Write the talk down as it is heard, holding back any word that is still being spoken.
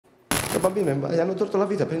bambini gli hanno tolto la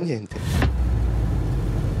vita per niente.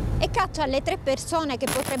 E caccia alle 3 persone che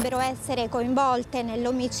potrebbero essere coinvolte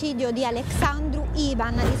nell'omicidio di Alexandru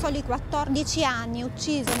Ivan, di soli 14 anni,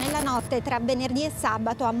 ucciso nella notte tra venerdì e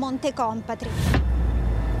sabato a Monte Compatri.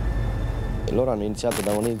 Loro hanno iniziato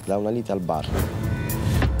da una lite al bar.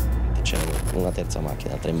 C'era una terza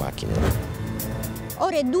macchina, 3 macchine.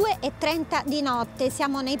 Ore 2:30 di notte,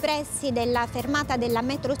 siamo nei pressi della fermata della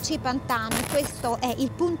metro C Pantano e questo è il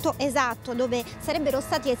punto esatto dove sarebbero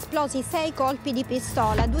stati esplosi 6 colpi di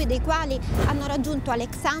pistola, 2 dei quali hanno raggiunto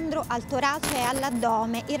Alexandro al torace e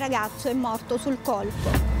all'addome. Il ragazzo è morto sul colpo.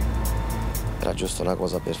 Era giusto una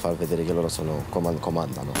cosa per far vedere che loro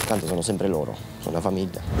comandano, tanto sono sempre loro, sono una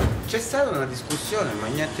famiglia. C'è stata una discussione, ma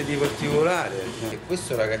niente di particolare, e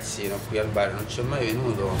questo ragazzino qui al bar non c'è mai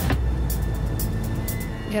venuto.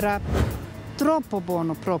 Era troppo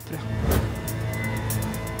buono proprio.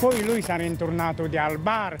 Poi lui si è ritornato al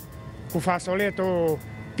bar con il fazzoletto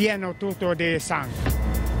pieno tutto di sangue.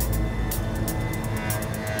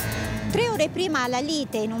 3 ore prima la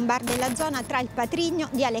lite in un bar della zona tra il patrigno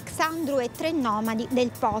di Alexandru e 3 nomadi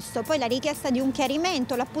del posto, poi la richiesta di un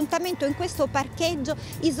chiarimento, l'appuntamento in questo parcheggio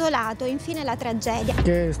isolato e infine la tragedia.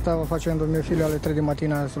 Che stava facendo mio figlio alle 3 di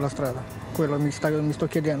mattina sulla strada? Quello mi sto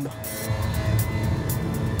chiedendo.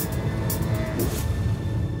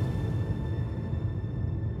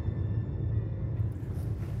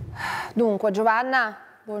 Dunque, Giovanna,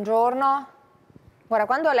 buongiorno. Guarda,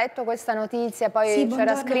 quando ho letto questa notizia, poi sì,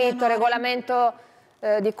 c'era scritto regolamento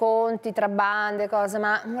di conti tra bande, cose,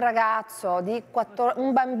 ma un ragazzo di 14,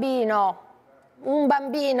 un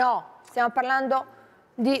bambino, stiamo parlando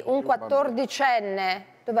di un 14enne.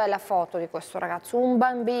 Dov'è la foto di questo ragazzo? Un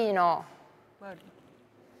bambino.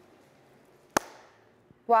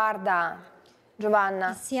 Guarda.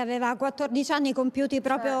 Giovanna. Sì, aveva 14 anni compiuti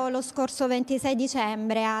proprio lo scorso 26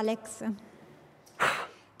 dicembre, Alex.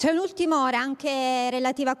 C'è un'ultima ora anche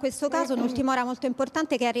relativa a questo caso, un'ultima ora molto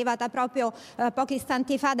importante che è arrivata proprio pochi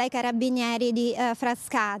istanti fa dai carabinieri di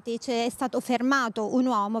Frascati. C'è stato fermato un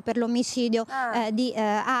uomo per l'omicidio di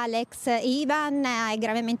Alex Ivan, è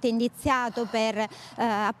gravemente indiziato per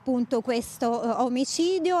appunto questo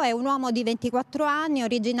omicidio. È un uomo di 24 anni,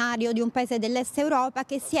 originario di un paese dell'est Europa,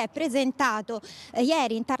 che si è presentato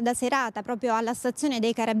ieri in tarda serata proprio alla stazione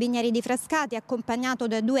dei carabinieri di Frascati, accompagnato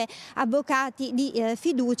da 2 avvocati di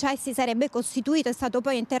fiducia, e si sarebbe costituito, è stato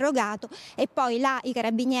poi interrogato e poi là i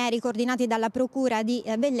carabinieri coordinati dalla procura di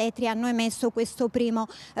Velletri hanno emesso questo primo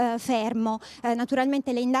fermo.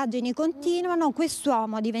 Naturalmente le indagini continuano.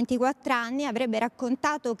 Quest'uomo di 24 anni avrebbe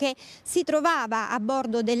raccontato che si trovava a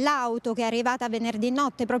bordo dell'auto che è arrivata venerdì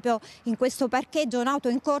notte proprio in questo parcheggio, un'auto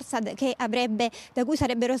in corsa da cui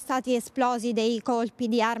sarebbero stati esplosi dei colpi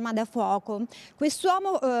di arma da fuoco.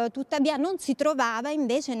 Quest'uomo tuttavia non si trovava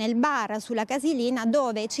invece nel bar sulla Casilina,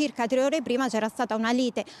 dove circa 3 ore prima c'era stata una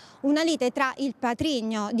lite tra il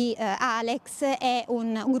patrigno di Alex e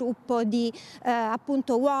un gruppo di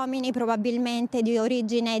appunto uomini, probabilmente di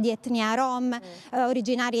origine di etnia rom,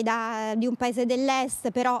 originari di un paese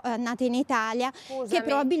dell'est, però nati in Italia. Scusami, che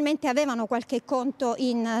probabilmente avevano qualche conto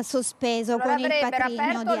in sospeso con il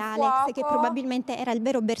patrigno di Alex, che probabilmente era il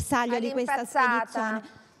vero bersaglio di questa spedizione.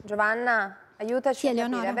 Giovanna, aiutaci a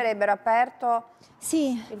capire, avrebbero aperto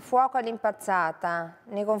il fuoco all'impazzata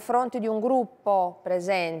nei confronti di un gruppo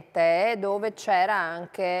presente dove c'era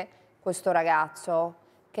anche questo ragazzo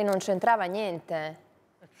che non c'entrava niente,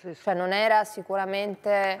 cioè non era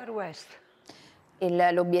sicuramente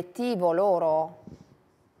l'obiettivo loro.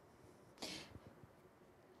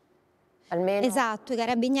 Almeno. Esatto, i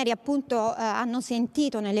carabinieri appunto hanno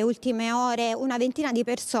sentito nelle ultime ore una ventina di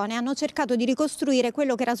persone, hanno cercato di ricostruire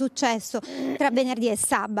quello che era successo tra venerdì e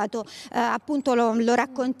sabato. Appunto lo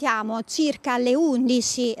raccontiamo, circa alle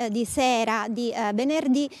 11 di sera di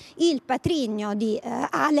venerdì il patrigno di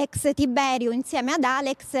Alex Tiberio insieme ad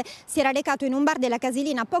Alex si era recato in un bar della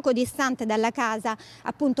Casilina poco distante dalla casa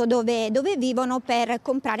appunto dove vivono per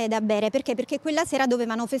comprare da bere. Perché? Perché quella sera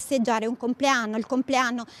dovevano festeggiare un compleanno, il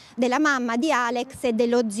compleanno della mamma di Alex e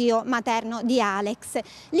dello zio materno di Alex.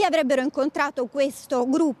 Lì avrebbero incontrato questo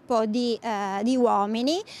gruppo di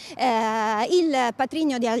uomini. Il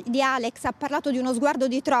patrigno di Alex ha parlato di uno sguardo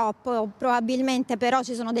di troppo, probabilmente però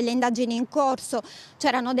ci sono delle indagini in corso,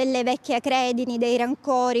 c'erano delle vecchie credini, dei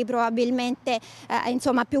rancori probabilmente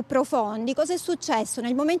insomma più profondi. Cosa è successo?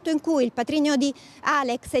 Nel momento in cui il patrigno di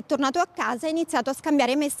Alex è tornato a casa ha iniziato a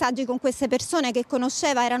scambiare messaggi con queste persone che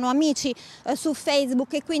conosceva, erano amici su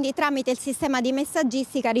Facebook, e quindi tramite tramite il sistema di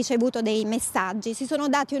messaggistica ha ricevuto dei messaggi. Si sono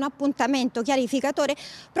dati un appuntamento chiarificatore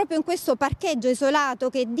proprio in questo parcheggio isolato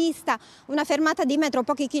che dista una fermata di metro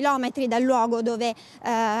pochi chilometri dal luogo dove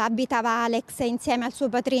abitava Alex insieme al suo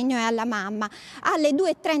patrigno e alla mamma. Alle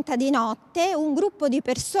 2:30 di notte un gruppo di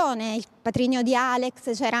persone, il patrigno di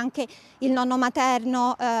Alex, c'era anche il nonno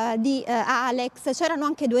materno di Alex, c'erano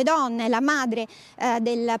anche due donne, la madre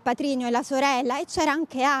del patrigno e la sorella, e c'era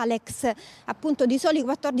anche Alex, appunto di soli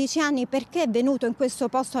 14 anni. Perché è venuto in questo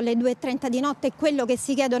posto alle 2:30 di notte? È quello che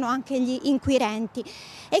si chiedono anche gli inquirenti.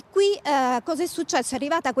 E qui cosa è successo? È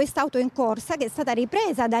arrivata quest'auto in corsa che è stata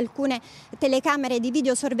ripresa da alcune telecamere di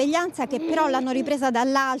videosorveglianza, che però l'hanno ripresa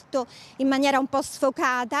dall'alto in maniera un po'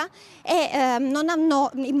 sfocata e non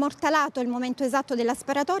hanno immortalato il momento esatto della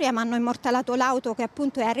sparatoria, ma hanno immortalato l'auto che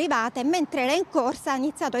appunto è arrivata, e mentre era in corsa ha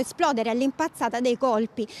iniziato a esplodere all'impazzata dei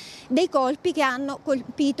colpi che hanno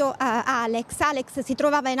colpito Alex. Alex si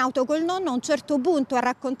trovava in auto col nonno, a un certo punto ha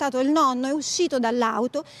raccontato il nonno, è uscito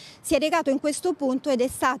dall'auto, si è recato in questo punto ed è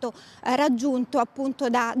stato raggiunto appunto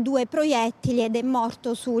da 2 proiettili ed è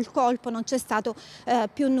morto sul colpo, non c'è stato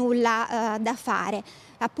più nulla da fare.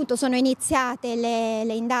 Appunto sono iniziate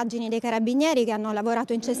le indagini dei carabinieri, che hanno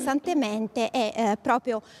lavorato incessantemente, e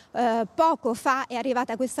proprio poco fa è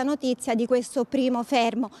arrivata questa notizia di questo primo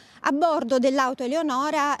fermo. A bordo dell'auto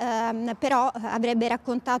Eleonora però avrebbe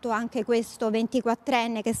raccontato anche questo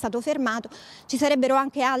 24enne che è stato fermato. Ci sarebbero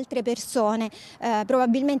anche altre persone,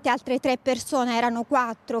 probabilmente altre 3 persone, erano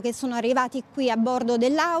 4 che sono arrivati qui a bordo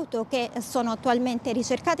dell'auto, che sono attualmente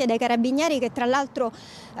ricercati dai carabinieri, che tra l'altro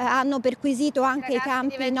hanno perquisito anche i campi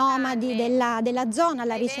nomadi della zona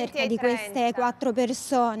alla ricerca di queste 4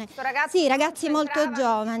 persone. Sì, ragazzi molto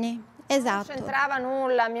giovani. Esatto. Non c'entrava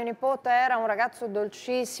nulla, mio nipote era un ragazzo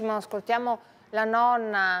dolcissimo. Ascoltiamo la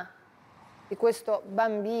nonna di questo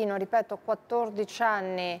bambino, ripeto, 14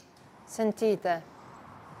 anni. Sentite.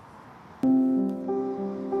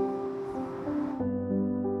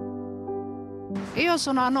 Io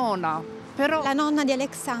sono la nonna, però... La nonna di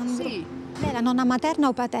Alexandro? Sì. Lei è la nonna materna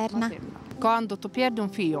o paterna? Materna. Quando tu perdi un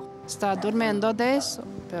figlio, sta dormendo adesso,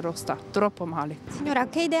 però sta troppo male. Signora,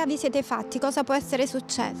 che idea vi siete fatti? Cosa può essere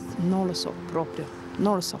successo? Non lo so proprio,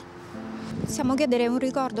 non lo so. Possiamo chiedere un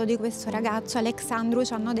ricordo di questo ragazzo, Alexandru?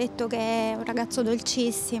 Ci hanno detto che è un ragazzo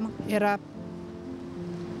dolcissimo. Era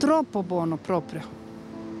troppo buono proprio,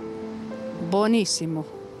 buonissimo.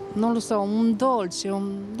 Non lo so, un dolce,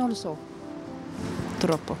 non lo so,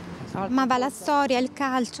 troppo. Amava la storia, il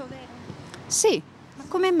calcio, vero? Sì.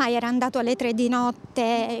 Come mai era andato alle 3 di notte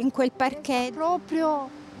in quel parcheggio? Proprio,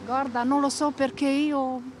 guarda, non lo so perché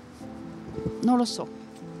io non lo so.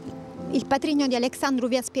 Il patrigno di Alexandru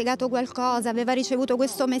vi ha spiegato qualcosa? Aveva ricevuto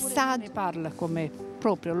questo messaggio? Ne parla con me,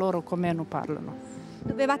 proprio loro con me non parlano.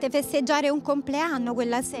 Dovevate festeggiare un compleanno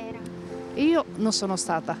quella sera? Io non sono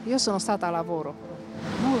stata, io sono stata a lavoro.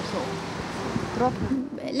 Non lo so, proprio.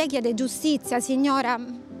 Lei chiede giustizia,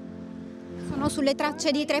 signora? Sono sulle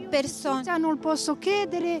tracce di 3 persone. Non posso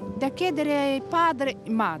chiedere, da chiedere ai padre e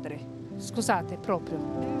madre. Scusate, proprio.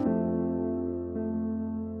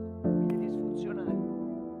 Disfunzionale.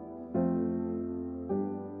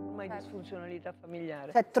 Ormai disfunzionalità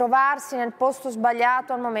familiare. Cioè, trovarsi nel posto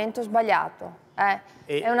sbagliato al momento sbagliato.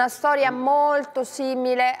 È una storia molto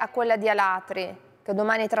simile a quella di Alatri, che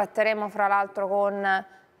domani tratteremo fra l'altro con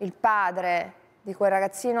il padre di quel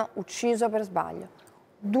ragazzino ucciso per sbaglio.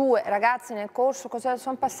 2 ragazzi nel corso, cosa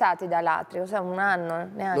sono passati da Alatri? Cos'è, un anno?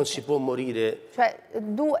 Neanche. Non si può morire. Cioè,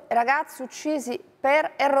 2 ragazzi uccisi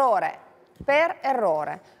per errore, per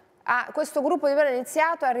errore. Questo gruppo di persone è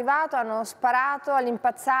iniziato, è arrivato, hanno sparato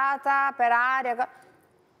all'impazzata per aria.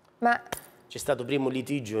 Ma c'è stato prima un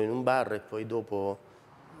litigio in un bar e poi dopo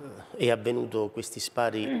è avvenuto questi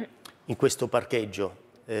spari in questo parcheggio.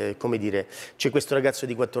 Come dire, c'è questo ragazzo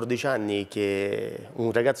di 14 anni che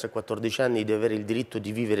un ragazzo a 14 anni deve avere il diritto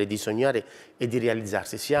di vivere, di sognare e di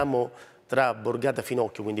realizzarsi. Siamo tra Borgata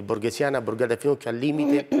Finocchio, quindi Borghesiana, Borgata Finocchio al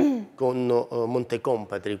limite con Monte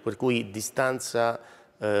Compatri, per cui distanza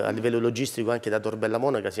a livello logistico anche da Torbella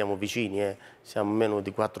Monaca siamo vicini, siamo a meno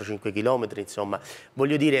di 4-5 chilometri, insomma.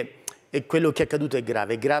 Voglio dire, quello che è accaduto è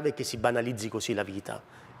grave che si banalizzi così la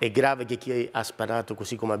vita. È grave che chi ha sparato,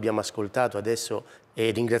 così come abbiamo ascoltato adesso, e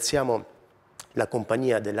ringraziamo la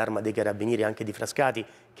compagnia dell'Arma dei Carabinieri anche di Frascati,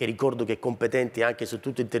 che ricordo che è competente anche su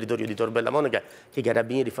tutto il territorio di Torbella Monaca, che i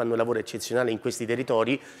Carabinieri fanno un lavoro eccezionale in questi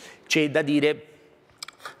territori. C'è da dire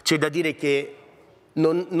che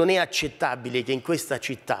non è accettabile che in questa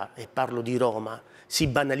città, e parlo di Roma, si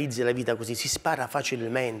banalizzi la vita così, si spara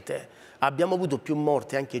facilmente. Abbiamo avuto più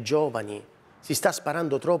morti anche giovani, si sta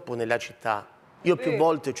sparando troppo nella città. Io più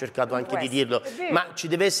volte ho cercato anche di dirlo, ma ci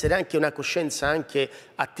deve essere anche una coscienza anche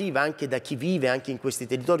attiva anche da chi vive anche in questi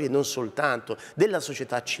territori e non soltanto, della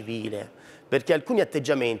società civile, perché alcuni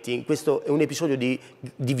atteggiamenti, questo è un episodio di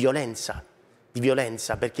violenza,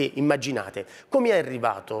 perché immaginate come è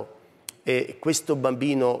arrivato questo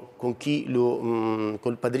bambino con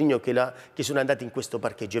col padrigno che sono andati in questo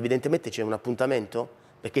parcheggio. Evidentemente c'è un appuntamento,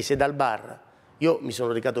 perché se dal bar io mi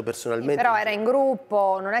sono recato personalmente. Però era in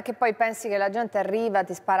gruppo, non è che poi pensi che la gente arriva,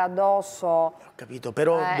 ti spara addosso. Ho capito,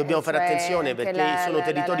 però dobbiamo fare attenzione perché sono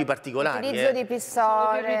territori particolari. L'utilizzo di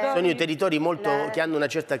pistole. Sono territori che hanno una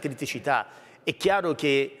certa criticità. È chiaro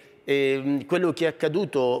che quello che è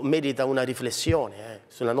accaduto merita una riflessione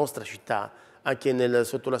sulla nostra città, anche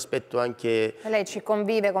sotto l'aspetto anche... Lei ci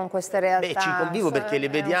convive con queste realtà? Ci convivo perché le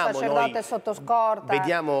vediamo, un sacerdote sotto scorta,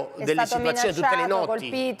 vediamo delle situazioni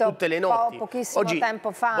tutte le notti. Pochissimo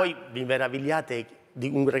tempo fa. Voi vi meravigliate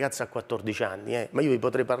di un ragazzo a 14 anni, ma io vi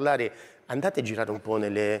potrei parlare, andate a girare un po'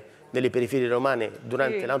 nelle periferie romane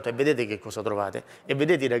durante l'auto e vedete che cosa trovate, e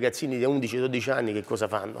vedete i ragazzini di 11-12 anni che cosa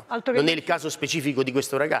fanno. Non è il caso specifico di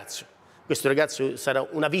questo ragazzo sarà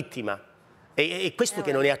una vittima. E questo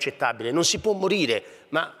che non è accettabile, non si può morire,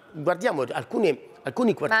 ma guardiamo alcuni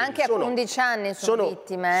quartieri. Ma anche a 11 anni sono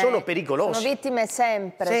vittime. Sono pericolosi. Sono vittime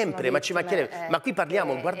sempre. Sempre, ma ci mancherebbe. Ma qui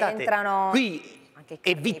parliamo, guardate, qui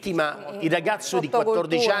è vittima il ragazzo di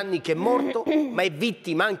 14 anni che è morto, ma è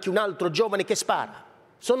vittima anche un altro giovane che spara.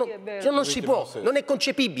 Non si può, non è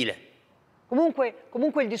concepibile.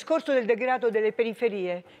 Comunque il discorso del degrado delle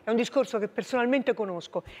periferie è un discorso che personalmente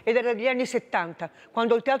conosco ed era degli anni 70,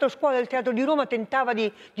 quando il Teatro Scuola del Teatro di Roma tentava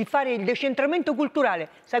di fare il decentramento culturale.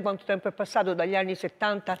 Sai quanto tempo è passato dagli anni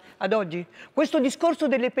 70 ad oggi? Questo discorso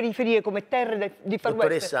delle periferie come terre di Far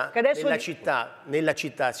West, che adesso nella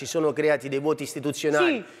città si sono creati dei vuoti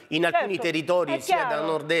istituzionali in alcuni territori, sia da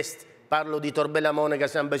nord-est. Parlo di Torbella Monaca,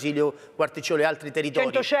 San Basilio, Quarticciolo e altri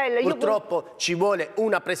territori. Purtroppo ci vuole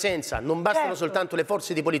una presenza, non bastano soltanto le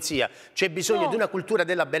forze di polizia, c'è bisogno di una cultura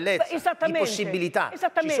della bellezza, di possibilità.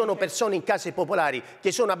 Ci sono persone in case popolari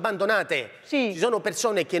che sono abbandonate, ci sono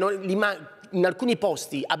persone che in alcuni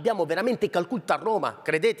posti abbiamo veramente Calcutta a Roma,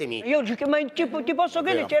 credetemi. Ti posso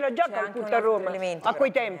credere, c'era già Calcutta a Roma a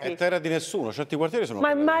quei tempi. È terra di nessuno, certi quartieri sono...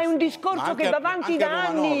 Ma è un discorso che va avanti da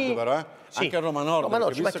anni. Anche a Roma Nord, ma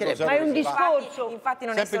è un discorso. Infatti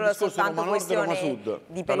non è solo soltanto questione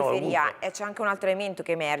di periferia, c'è anche un altro elemento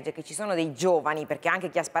che emerge, che ci sono dei giovani, perché anche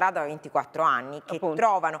chi ha sparato ha 24 anni, che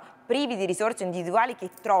trovano, privi di risorse individuali, che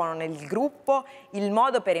trovano nel gruppo il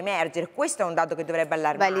modo per emergere. Questo è un dato che dovrebbe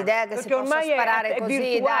allarmare. L'idea che si possa sparare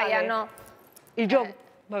così, dai, hanno... Il gioco...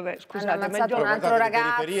 Vabbè, scusate, hanno ammazzato un altro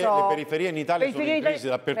ragazzo. Le periferie in Italia sono in crisi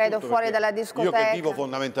dappertutto. Credo fuori dalla discoteca. Io che vivo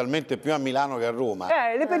fondamentalmente più a Milano che a Roma.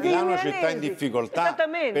 Milano è città in difficoltà,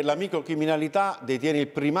 per la microcriminalità detiene il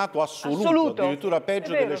primato assoluto. Addirittura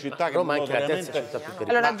peggio delle città che Roma è anche la terza città più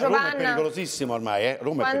pericolosa. Allora, Giovanna, Roma è pericolosissimo ormai,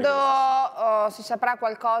 Roma quando è si saprà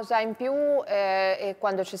qualcosa in più e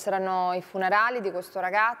quando ci saranno i funerali di questo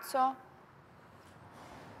ragazzo?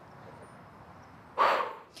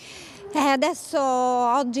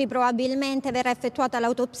 Oggi probabilmente verrà effettuata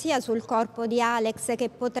l'autopsia sul corpo di Alex, che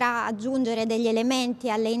potrà aggiungere degli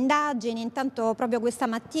elementi alle indagini. Intanto proprio questa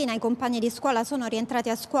mattina i compagni di scuola sono rientrati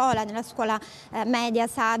a scuola, nella scuola media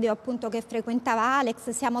Savio appunto che frequentava Alex.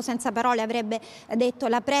 Siamo senza parole, avrebbe detto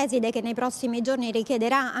la preside, che nei prossimi giorni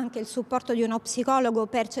richiederà anche il supporto di uno psicologo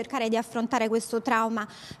per cercare di affrontare questo trauma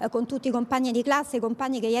con tutti i compagni di classe. I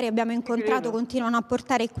compagni che ieri abbiamo incontrato continuano a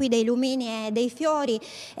portare qui dei lumini e dei fiori,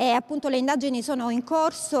 e appunto le indagini sono in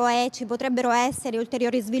corso e ci potrebbero essere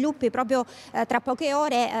ulteriori sviluppi. Proprio tra poche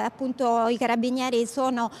ore appunto i carabinieri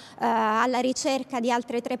sono alla ricerca di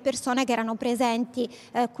altre 3 persone che erano presenti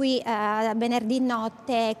qui venerdì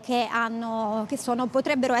notte, che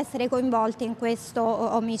potrebbero essere coinvolte in questo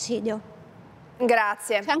omicidio.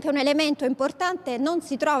 Grazie. C'è anche un elemento importante: non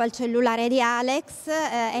si trova il cellulare di Alex,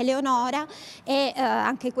 Eleonora, e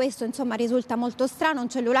anche questo insomma risulta molto strano, un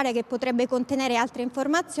cellulare che potrebbe contenere altre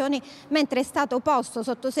informazioni, mentre è stato posto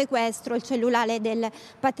sotto sequestro il cellulare del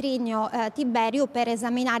patrigno Tiberio per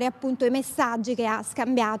esaminare appunto i messaggi che ha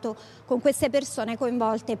scambiato con queste persone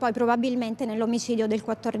coinvolte poi probabilmente nell'omicidio del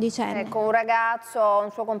 14enne. Ecco, un ragazzo, un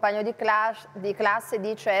suo compagno di classe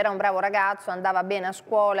dice era un bravo ragazzo, andava bene a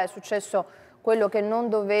scuola, è successo quello che non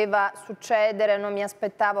doveva succedere, non mi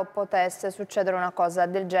aspettavo potesse succedere una cosa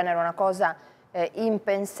del genere, una cosa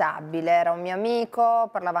impensabile. Era un mio amico,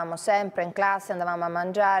 parlavamo sempre in classe, andavamo a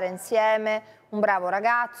mangiare insieme, un bravo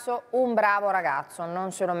ragazzo,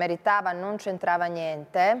 non se lo meritava, non c'entrava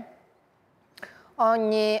niente.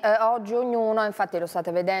 Oggi ognuno, infatti lo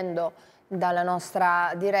state vedendo dalla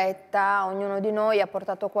nostra diretta, ognuno di noi ha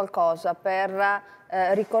portato qualcosa per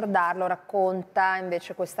ricordarlo, racconta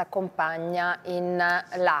invece questa compagna in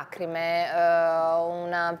lacrime,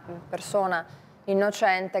 una persona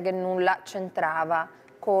innocente che nulla c'entrava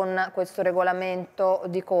con questo regolamento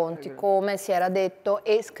di conti, come si era detto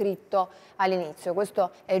e scritto all'inizio.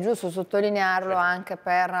 Questo è giusto sottolinearlo anche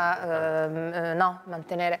per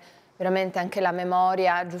mantenere veramente anche la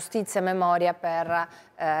memoria, giustizia e memoria per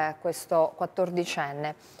questo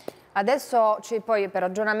 14enne. Adesso poi per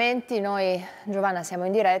ragionamenti noi, Giovanna, siamo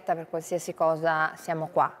in diretta, per qualsiasi cosa siamo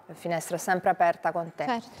qua, la finestra è sempre aperta con te.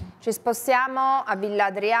 Certo. Ci spostiamo a Villa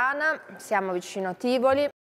Adriana, siamo vicino Tivoli.